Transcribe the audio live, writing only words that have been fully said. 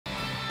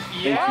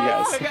Yeah, Thank you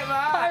guys. look at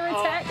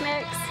that.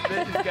 Pyrotechnics. Oh,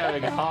 this is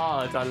going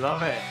hard. I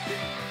love it.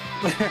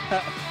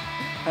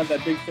 Have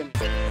that big finish.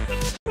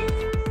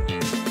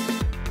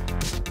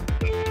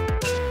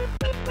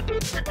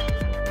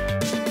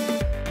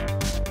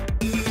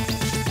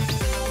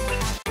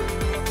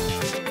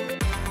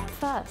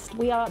 First,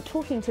 we are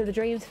talking to the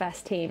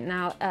DreamsFest team.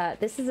 Now,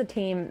 this is a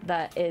team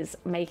that is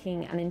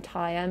making an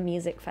entire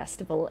music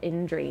festival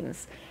in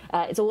Dreams.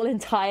 It's all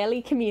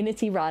entirely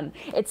community run.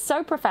 It's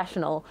so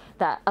professional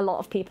that a lot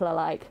of people are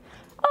like,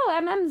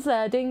 oh,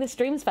 MM's doing this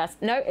DreamsFest.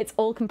 No, it's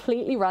all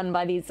completely run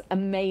by these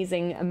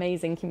amazing,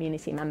 amazing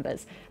community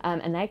members.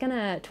 And they're going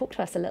to talk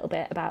to us a little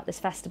bit about this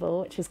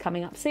festival, which is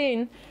coming up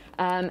soon,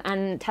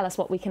 and tell us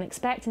what we can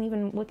expect. And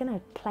even we're going to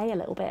play a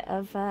little bit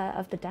of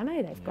the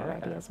demo they've got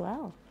ready as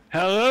well.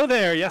 Hello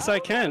there. Yes, I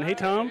can. Hey,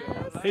 Tom.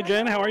 Hey,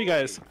 Jen. How are you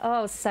guys?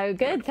 Oh, so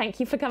good. Thank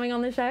you for coming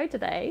on the show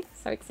today.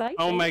 So excited.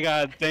 Oh, my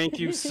God. Thank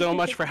you so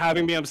much for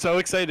having me. I'm so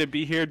excited to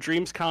be here.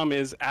 DreamsCom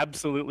is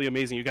absolutely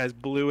amazing. You guys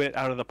blew it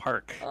out of the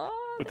park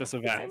with this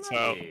event.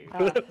 So,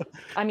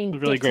 I mean,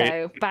 really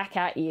ditto, great. back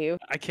at you.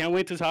 I can't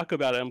wait to talk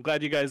about it. I'm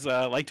glad you guys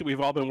liked it. We've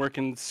all been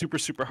working super,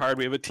 super hard.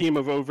 We have a team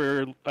of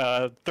over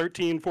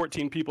 13,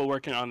 14 people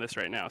working on this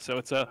right now. So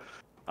it's a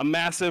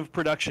massive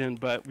production,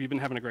 but we've been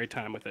having a great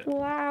time with it.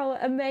 Wow,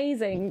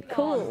 amazing.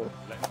 Cool.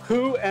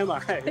 Who am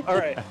I? All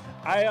right.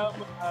 I am,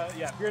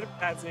 here at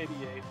Pads 88,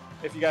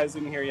 if you guys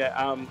didn't hear yet.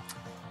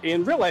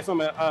 In real life, I'm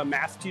a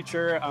math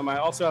teacher. I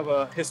also have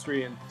a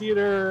history in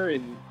theater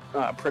and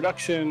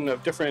production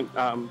of different,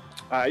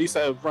 I used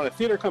to run a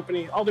theater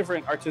company, all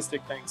different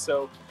artistic things.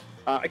 So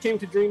I came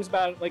to Dreams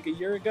about like a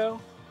year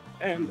ago,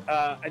 and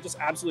I just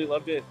absolutely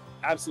loved it.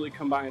 Absolutely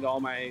combined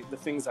all the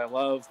things I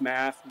love,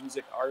 math,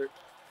 music, art.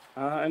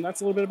 And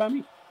that's a little bit about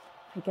me.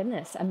 My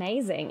goodness,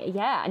 amazing.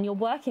 Yeah, and you're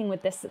working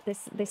with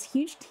this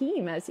huge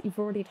team, as you've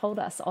already told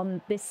us,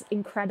 on this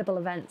incredible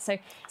event. So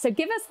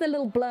give us the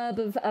little blurb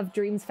of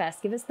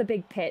DreamsFest. Give us the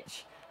big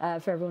pitch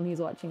for everyone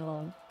who's watching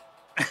along.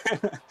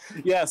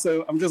 Yeah,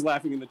 so I'm just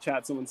laughing in the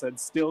chat. Someone said,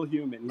 still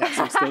human. Yes,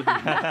 I'm still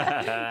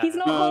human. He's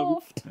not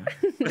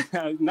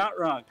morphed. Not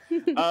wrong.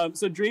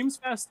 So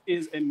DreamsFest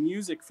is a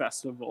music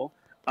festival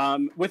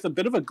with a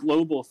bit of a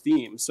global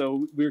theme.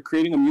 So we're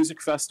creating a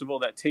music festival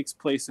that takes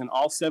place in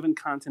all 7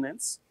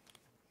 continents.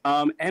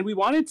 And we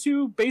wanted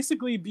to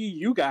basically be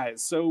you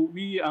guys. So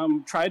we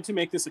tried to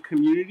make this a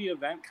community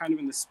event, kind of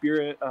in the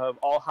spirit of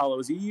All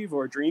Hallows Eve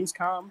or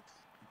DreamsCom.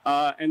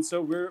 And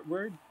so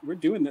we're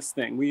doing this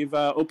thing. We've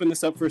opened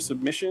this up for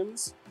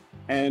submissions.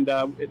 And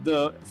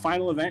the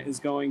final event is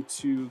going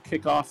to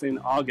kick off in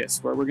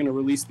August, where we're going to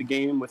release the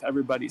game with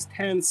everybody's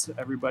tents,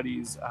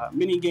 everybody's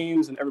mini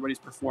games, and everybody's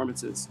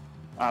performances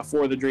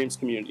for the Dreams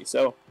community.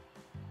 So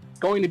it's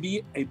going to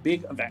be a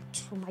big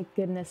event. Oh my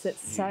goodness, it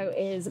so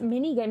is.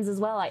 Mini games as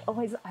well.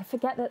 I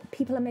forget that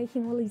people are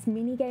making all these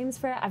mini games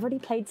for it. I've already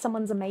played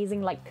someone's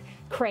amazing like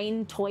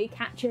crane toy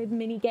catcher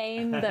mini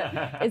game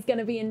that is going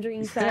to be in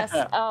DreamsFest.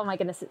 Yeah. Oh my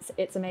goodness,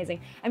 it's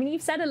amazing. I mean,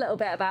 you've said a little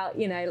bit about,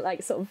 you know,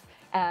 like sort of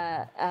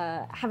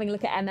having a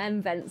look at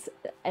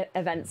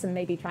events and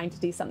maybe trying to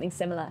do something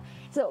similar.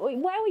 So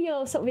where were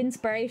your sort of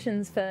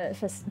inspirations for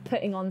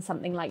putting on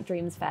something like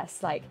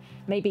DreamsFest? Like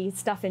maybe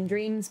stuff in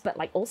Dreams, but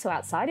like also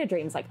outside of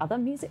Dreams, like other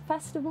music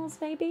festivals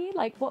maybe?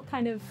 Like what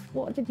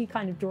did you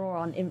kind of draw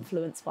on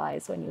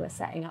influence-wise when you were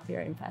setting up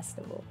your own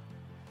festival?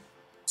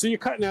 So you're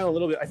cutting out a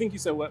little bit. I think you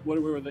said what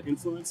were the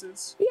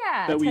influences?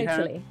 Yeah, that we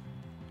totally. Had?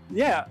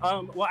 Yeah,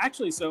 well,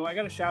 actually, so I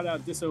got to shout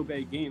out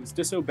Disobey Games.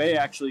 Disobey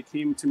actually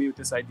came to me with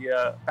this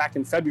idea back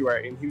in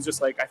February, and he was just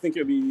like, I think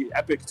it would be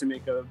epic to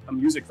make a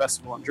music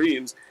festival on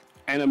Dreams.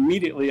 And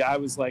immediately I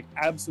was like,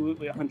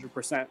 absolutely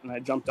 100%, and I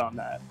jumped on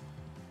that.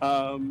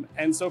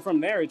 And so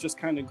from there, it just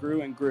kind of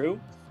grew and grew.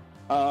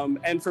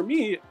 And for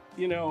me,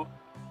 you know,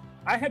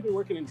 I had been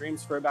working in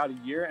Dreams for about a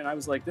year, and I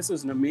was like, this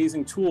is an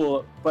amazing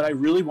tool, but I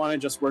really want to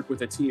just work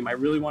with a team. I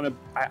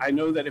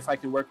know that if I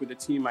can work with a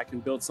team, I can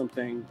build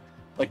something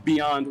like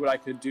beyond what I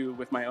could do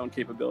with my own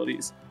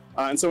capabilities.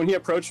 And so when he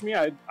approached me,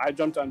 I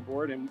jumped on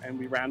board and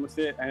we ran with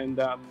it. And,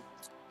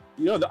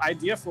 you know, the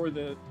idea for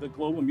the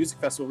Global Music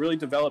Festival really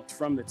developed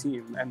from the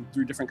team and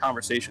through different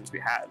conversations we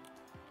had.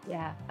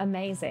 Yeah,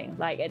 amazing.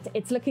 Like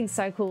it's looking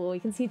so cool.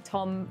 You can see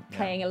Tom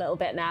playing a little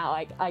bit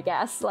now, I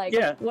guess. Like,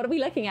 what are we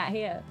looking at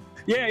here?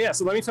 Yeah.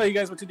 So let me tell you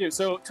guys what to do.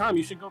 So Tom,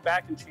 you should go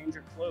back and change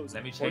your clothes.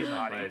 Let me change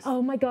my clothes.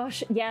 Oh my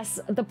gosh, yes,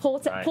 the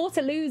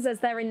Portaloos as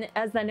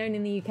they're known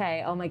in the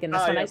UK. Oh my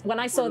goodness, when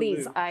I saw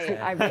these,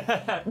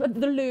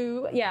 the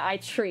Loo, yeah, I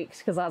shrieked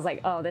because I was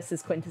like, oh, this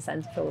is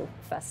quintessential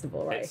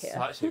festival right here.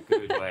 It's such a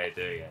good way of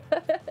doing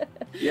it.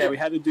 Yeah, we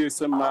had to do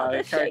some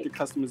character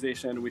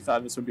customization, and we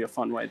thought this would be a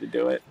fun way to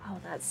do it. Oh,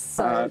 that's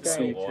so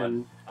great.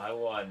 So I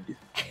won.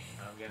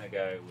 I'm gonna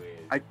go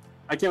with.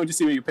 I can't wait to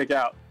see what you pick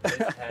out. This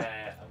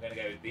hair, I'm going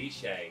to go with these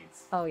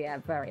shades. Oh, yeah,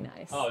 very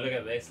nice. Oh, look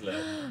at this look.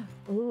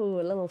 Ooh,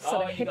 a little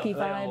sort of hippie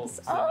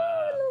vibes.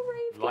 Little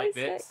rave light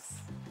play bits.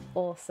 sticks.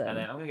 Awesome. And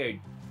then I'm going to go,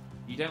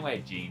 you don't wear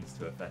jeans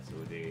to a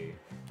festival, do you?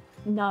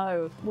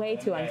 No, way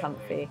too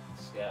uncomfy.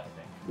 Skirt, I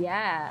think.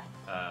 Yeah,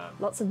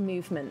 lots of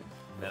movement.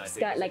 And then I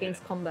think skirt it's leggings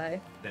gonna-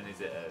 combo. Then is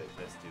it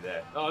let's do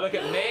that. Oh, look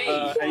at me!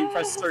 And you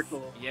press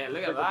circle. Yeah,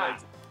 look at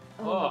that.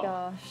 Oh my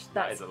gosh,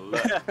 That that's is a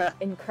look.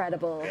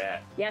 incredible. Yeah.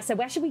 Yeah, so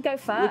where should we go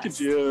first? Look at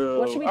you.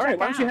 What should we All right, check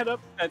why don't you out? head up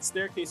that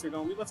staircase you're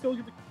going? Let's go look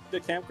at the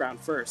campground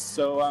first.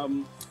 So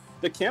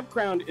the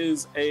campground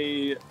is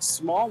a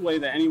small way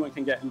that anyone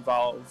can get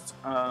involved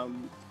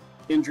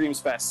in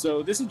DreamsFest.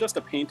 So this is just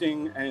a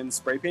painting and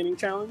spray painting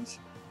challenge.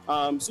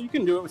 So you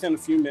can do it within a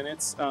few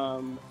minutes.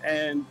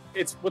 And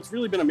what's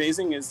really been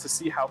amazing is to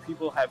see how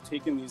people have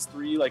taken these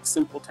 3 like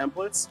simple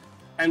templates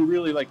and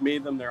really like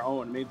made them their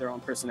own, made their own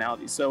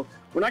personality. So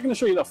we're not going to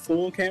show you the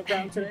full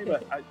campground today,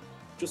 but I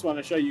just want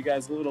to show you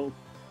guys a little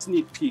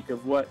sneak peek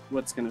of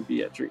what's going to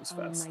be at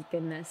DreamsFest. Oh my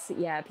goodness.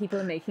 Yeah, people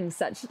are making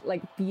such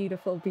like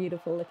beautiful,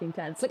 beautiful looking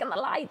tents. Look at the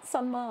lights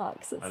on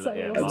Mark's. It's so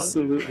awesome.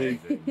 Absolutely.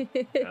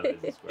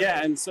 Absolutely.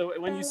 Yeah, and so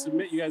when you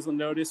submit, you guys will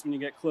notice when you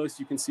get close,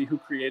 you can see who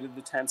created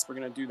the tents. We're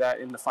going to do that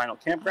in the final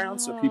campground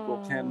so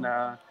people can,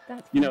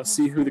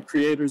 see who the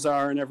creators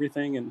are and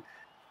everything. And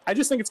I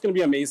just think it's going to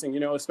be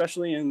amazing,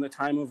 especially in the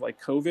time of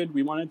like COVID.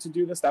 We wanted to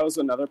do this. That was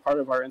another part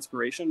of our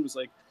inspiration was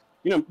like,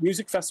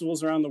 music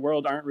festivals around the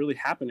world aren't really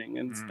happening.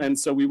 And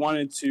so we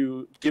wanted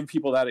to give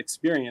people that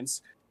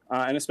experience,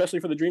 and especially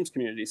for the Dreams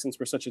community, since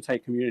we're such a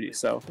tight community.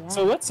 So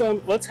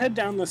let's head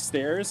down the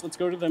stairs. Let's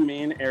go to the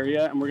main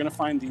area, and we're going to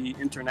find the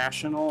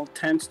international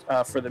tent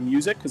for the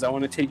music, because I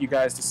want to take you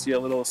guys to see a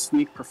little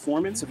sneak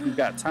performance if we've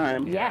got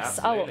time. Yes,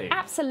 absolutely.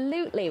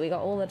 Absolutely. We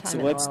got all the time So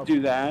in the let's world.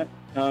 do that.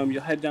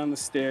 You'll head down the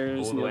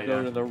stairs, and you'll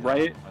go to the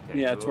right,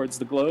 Okay, cool. towards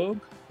the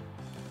globe.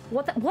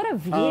 What a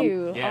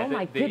view. Yeah, oh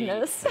my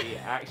goodness. The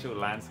actual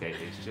landscape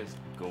is just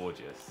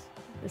gorgeous.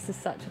 This is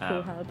such a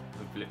cool hub.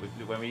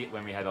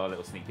 When we had our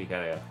little sneak peek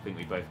earlier, I think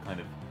we both kind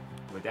of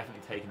were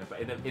definitely taken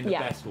aback in the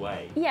best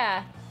way.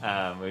 Yeah.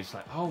 We're just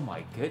like, oh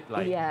my good,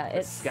 like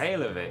the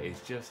scale of it is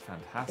just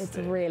fantastic. It's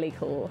really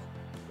cool.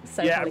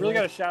 So I really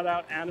got to shout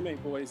out Anime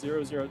Boy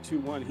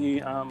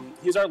 0021.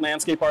 He's our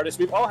landscape artist.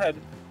 We've all had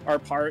our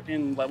part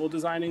in level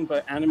designing,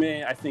 but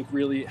Anime I think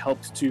really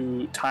helped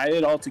to tie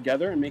it all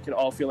together and make it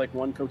all feel like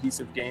one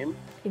cohesive game.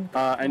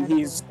 And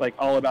he's like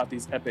all about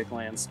these epic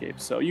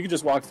landscapes. So you can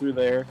just walk through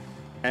there,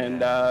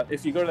 and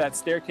if you go to that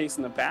staircase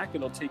in the back,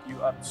 it'll take you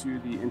up to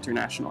the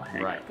international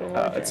hangar.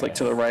 Right. It's like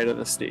to the right of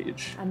the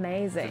stage.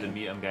 Amazing. So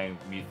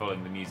I'm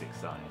following the music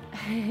sign.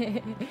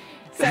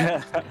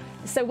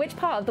 So which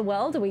part of the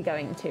world are we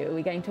going to? Are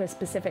we going to a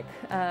specific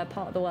part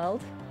of the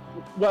world?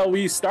 Well,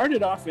 we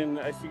started off in,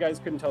 if you guys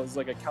couldn't tell, it's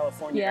like a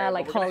California area,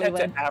 like but we're gonna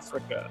Hollywood. head to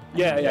Africa.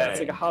 Yeah, it's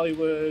like a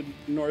Hollywood,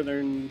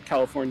 Northern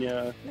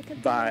California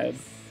vibe.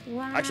 This.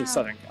 Wow. Actually,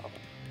 Southern California.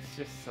 It's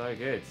just so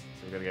good.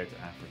 So we're gonna go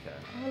to Africa.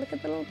 Oh, look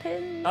at the little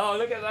pins. Oh,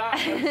 look at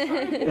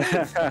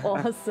that!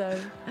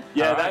 Awesome.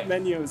 Yeah, All that right.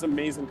 menu is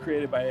amazing,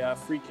 created by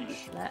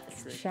Freakish.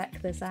 Let's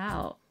check this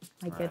out.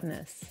 My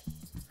goodness.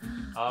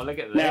 Oh, look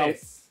at Now-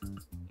 this.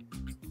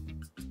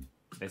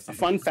 A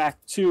fun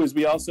fact, too, is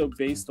we also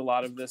based a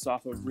lot of this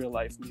off of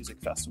real-life music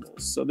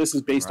festivals. So this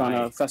is based on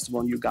a Right. festival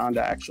in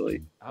Uganda,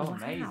 actually. Oh, Wow.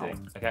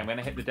 amazing. Okay, I'm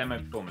gonna hit the demo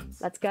performance.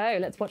 Let's go.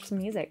 Let's watch some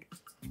music.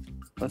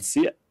 Let's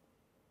see it.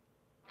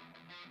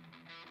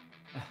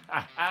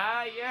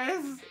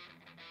 Yes!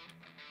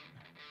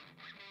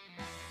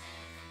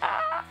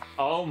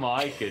 Oh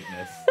my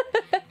goodness.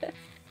 Let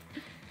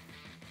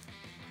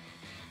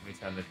me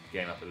turn the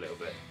game up a little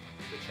bit.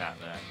 The chat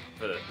there.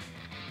 For the...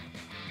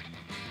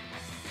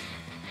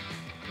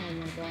 Oh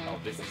my god. Oh,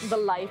 this is The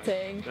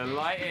lighting. The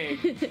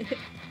lighting!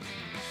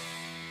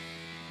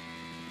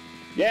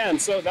 Yeah,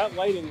 and so that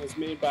lighting was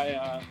made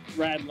by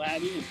Rad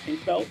Laddie and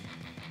Pink Belt.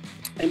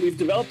 And we've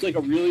developed like a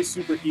really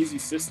super easy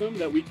system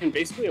that we can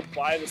basically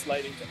apply this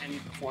lighting to any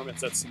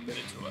performance that's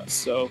submitted to us.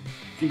 So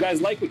if you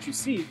guys like what you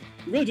see,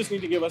 you really just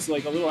need to give us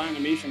like a little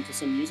animation to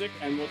some music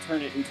and we'll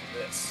turn it into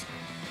this.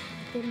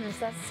 Goodness,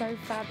 that's so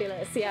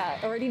fabulous. Yeah,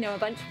 I already know a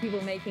bunch of people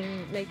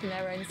making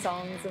their own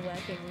songs and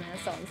working on their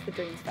songs for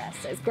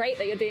DreamsFest. So it's great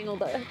that you're doing all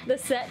the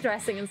set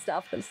dressing and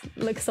stuff. That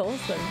looks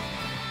awesome.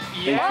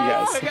 Yeah,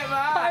 guys. look at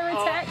that!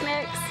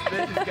 Pyrotechnics.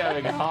 This is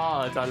going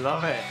hard. I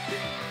love it.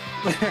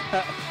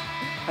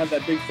 Have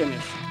that big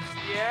finish.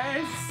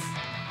 Yes!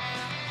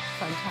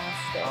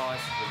 Fantastic. Oh,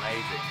 this is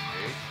amazing,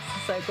 dude.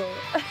 So cool.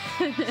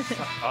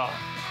 Oh,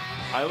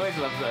 I always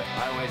love that.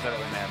 I always love it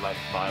when they have like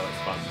violet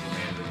sponges on the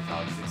end of the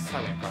guitar because it's so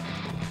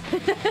impractical.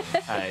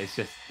 It's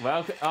just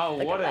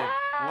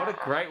what a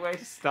great way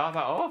to start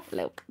that off. A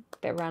little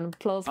bit of round of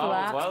applause for Oh,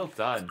 that. well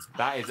done.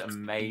 That is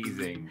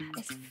amazing.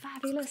 It's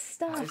fabulous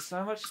stuff. That is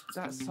so much.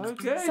 That's so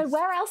good. So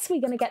where else are we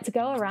going to get to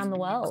go around the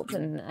world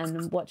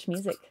and watch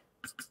music?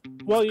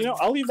 Well,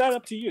 I'll leave that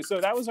up to you.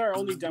 So that was our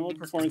only demo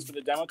performance for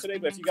the demo today.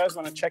 But if you guys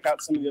want to check out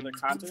some of the other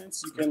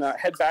continents, you can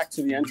head back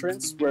to the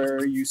entrance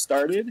where you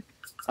started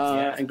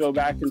and go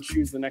back and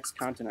choose the next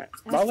continent.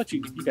 But I'll let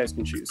you guys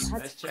can choose.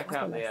 Let's check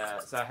out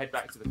the. So I head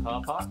back to the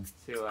car park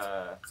to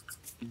go.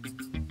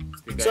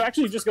 So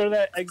actually, just go to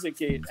that exit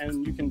gate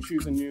and you can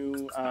choose a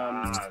new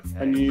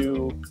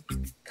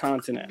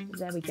continent.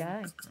 There we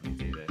go. Let me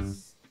do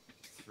this.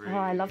 Oh,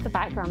 I love the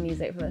background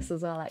music for this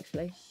as well,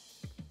 actually.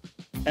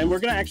 And we're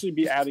going to actually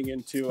be adding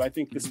into, I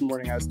think this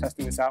morning I was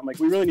testing this out, I'm like,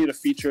 we really need a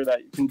feature that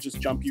can just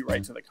jump you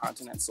right to the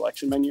continent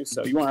selection menu,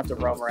 so you won't have to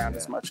roam around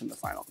as much in the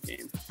final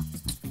game.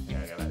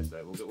 Yeah,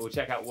 so we'll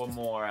check out one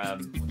more,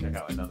 we'll check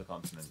out another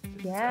continent.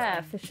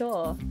 Yeah, for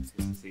sure. Just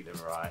to see the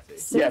variety.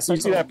 Yeah, so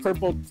you see that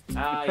purple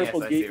yes,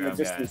 gate in the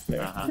distance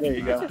there. There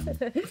you go.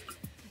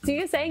 So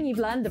you're saying you've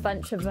learned a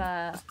bunch of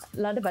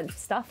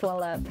stuff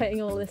while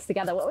putting all this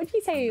together. What would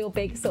you say are your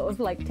big sort of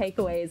like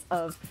takeaways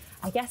of,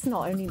 I guess,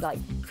 not only like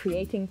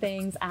creating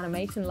things,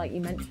 animation like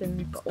you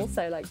mentioned, but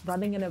also like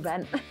running an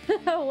event?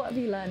 What have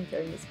you learned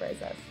during this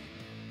process?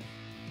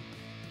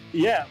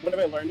 Yeah, what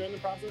have I learned during the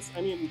process? I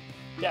mean,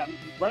 yeah,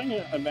 running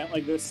an event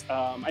like this,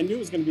 I knew it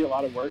was going to be a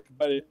lot of work,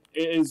 but it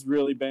has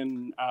really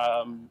been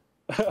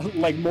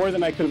like more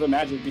than I could have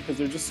imagined, because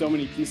there's just so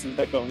many pieces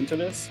that go into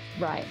this.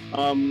 Right.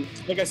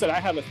 Like I said, I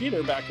have a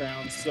theater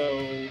background,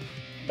 so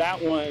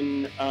that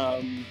one,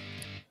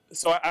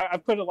 so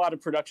I've put a lot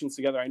of productions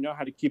together. I know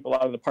how to keep a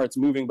lot of the parts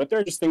moving, but there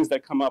are just things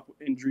that come up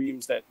in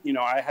Dreams that, you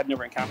know, I had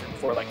never encountered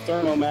before, like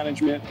thermal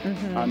management,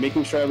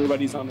 making sure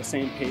everybody's on the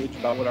same page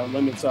about what our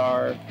limits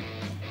are.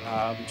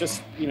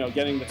 Just, you know,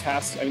 getting the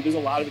tasks. I mean, there's a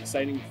lot of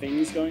exciting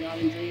things going on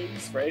in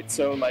Dreams, right?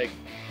 So like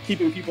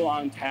keeping people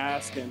on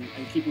task and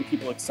keeping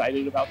people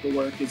excited about the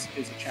work is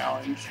a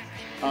challenge.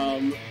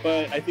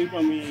 But I think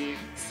when we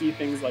see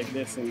things like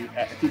this and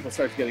people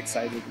start to get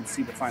excited and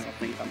see the final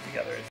thing come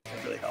together,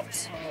 it really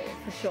helps. Oh,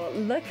 for sure.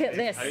 Look at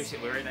this.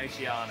 We're in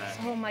Oceania.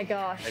 Oh my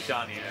gosh.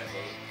 Oceania.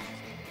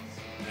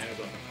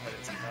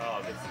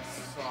 Oh, this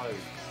is so good.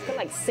 It's got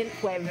like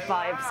synthwave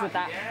vibes with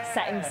that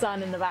setting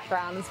sun in the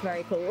background. It's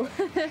very cool.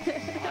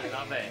 I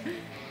love it.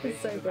 It's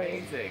so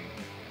great. Amazing.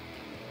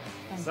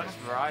 Such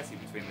variety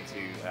between the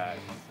two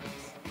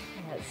continents.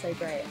 Yeah, it's so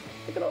great.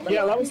 Look at all the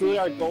that was really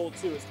our goal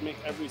too, is to make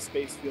every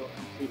space feel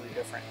completely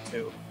different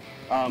too.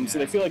 So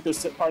they feel like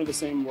they're part of the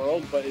same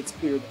world, but it's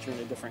clear that you're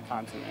in a different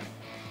continent.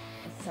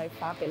 It's so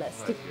fabulous.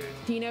 So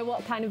do you know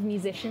what kind of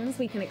musicians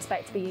we can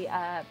expect to be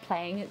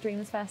playing at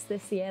DreamsFest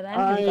this year then?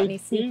 Have you got any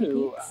sneaky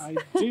peeks? I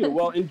do.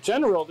 Well, in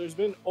general, there's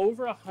been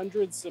over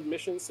 100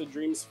 submissions to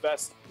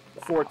DreamsFest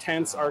for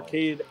tents,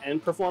 arcade,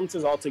 and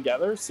performances all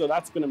together, so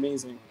that's been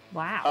amazing.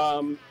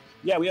 Wow.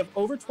 Yeah, we have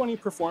over 20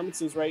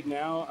 performances right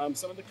now.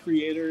 Some of the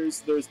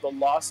creators, there's the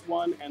Lost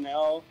One,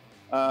 NL,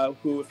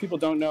 who, if people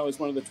don't know, is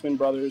one of the twin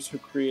brothers who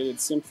created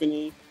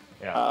Symphony.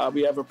 Yeah.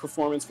 We have a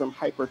performance from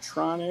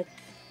Hypertronic,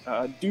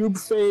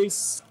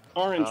 Dubeface,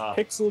 Orange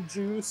Pixel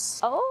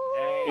Juice,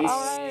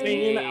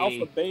 Insane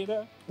Alpha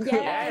Beta.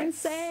 Yeah,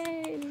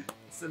 Insane.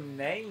 Some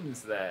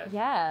names there.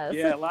 Yeah.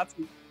 Yeah, lots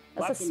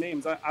of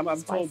names.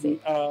 I'm told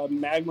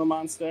Magma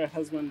Monster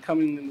has one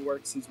coming in the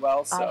works as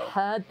well. So I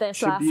heard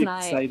this last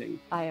night. Exciting.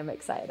 I am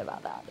excited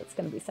about that. It's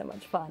going to be so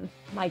much fun.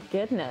 My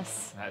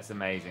goodness. That's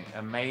amazing.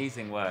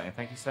 Amazing work. And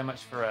thank you so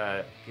much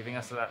for giving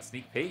us that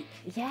sneak peek.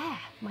 Yeah.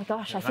 My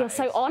gosh, I feel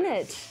so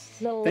honored.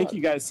 Thank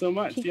you guys so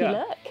much. Cheeky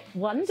look.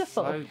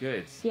 Wonderful. So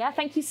good. Yeah,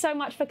 thank you so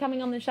much for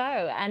coming on the show.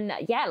 And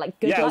yeah, like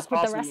good luck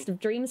with the rest of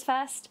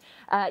DreamsFest.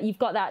 You've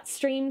got that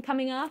stream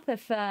coming up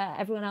if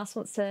everyone else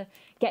wants to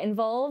get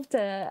involved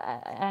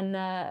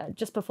and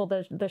just before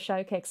the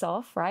show kicks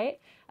off, right?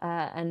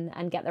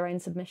 And get their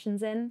own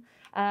submissions in.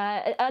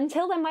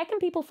 Until then, where can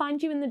people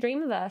find you in the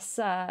Dreamiverse?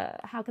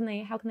 How can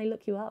they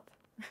look you up?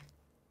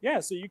 Yeah,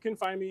 so you can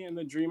find me in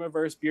the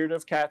Dreamiverse Beard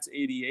of Cats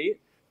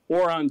 88.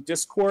 Or on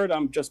Discord,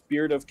 I'm just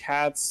Beard of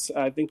Cats.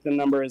 I think the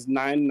number is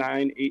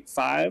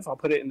 9985. I'll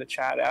put it in the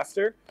chat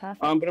after. Perfect.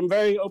 But I'm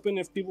very open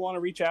if people want to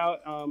reach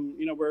out.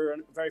 You know, we're a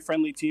very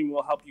friendly team.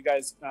 We'll help you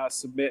guys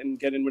submit and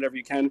get in whatever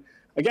you can.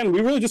 Again,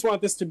 we really just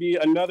want this to be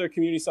another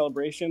community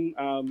celebration.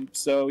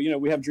 So, you know,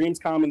 we have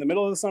DreamsCom in the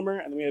middle of the summer,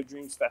 and then we have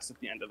DreamsFest at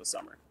the end of the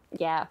summer.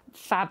 Yeah,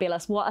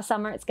 fabulous. What a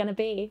summer it's going to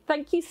be.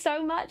 Thank you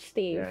so much,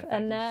 Steve.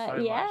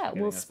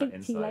 We'll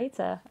speak to you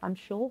later, I'm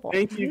sure.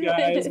 Thank you,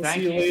 guys.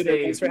 See you later.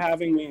 Steve. Thanks for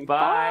having me.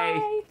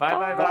 Bye.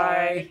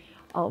 Bye.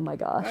 Oh my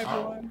gosh. Bye,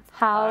 everyone.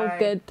 How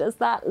good does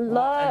that look?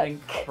 What an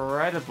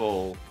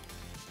incredible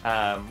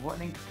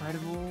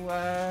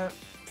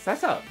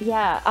setup.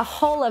 Yeah, a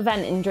whole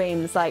event in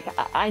Dreams. Like,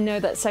 I know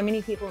that so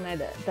many people know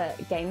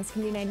that games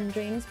can be made in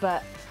Dreams,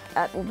 but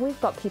we've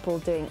got people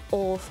doing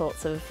all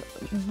sorts of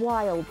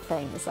wild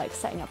things, like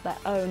setting up their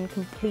own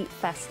complete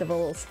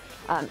festivals.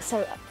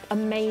 So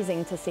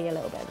amazing to see a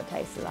little bit of a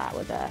taste of that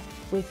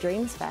with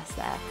DreamsFest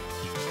there.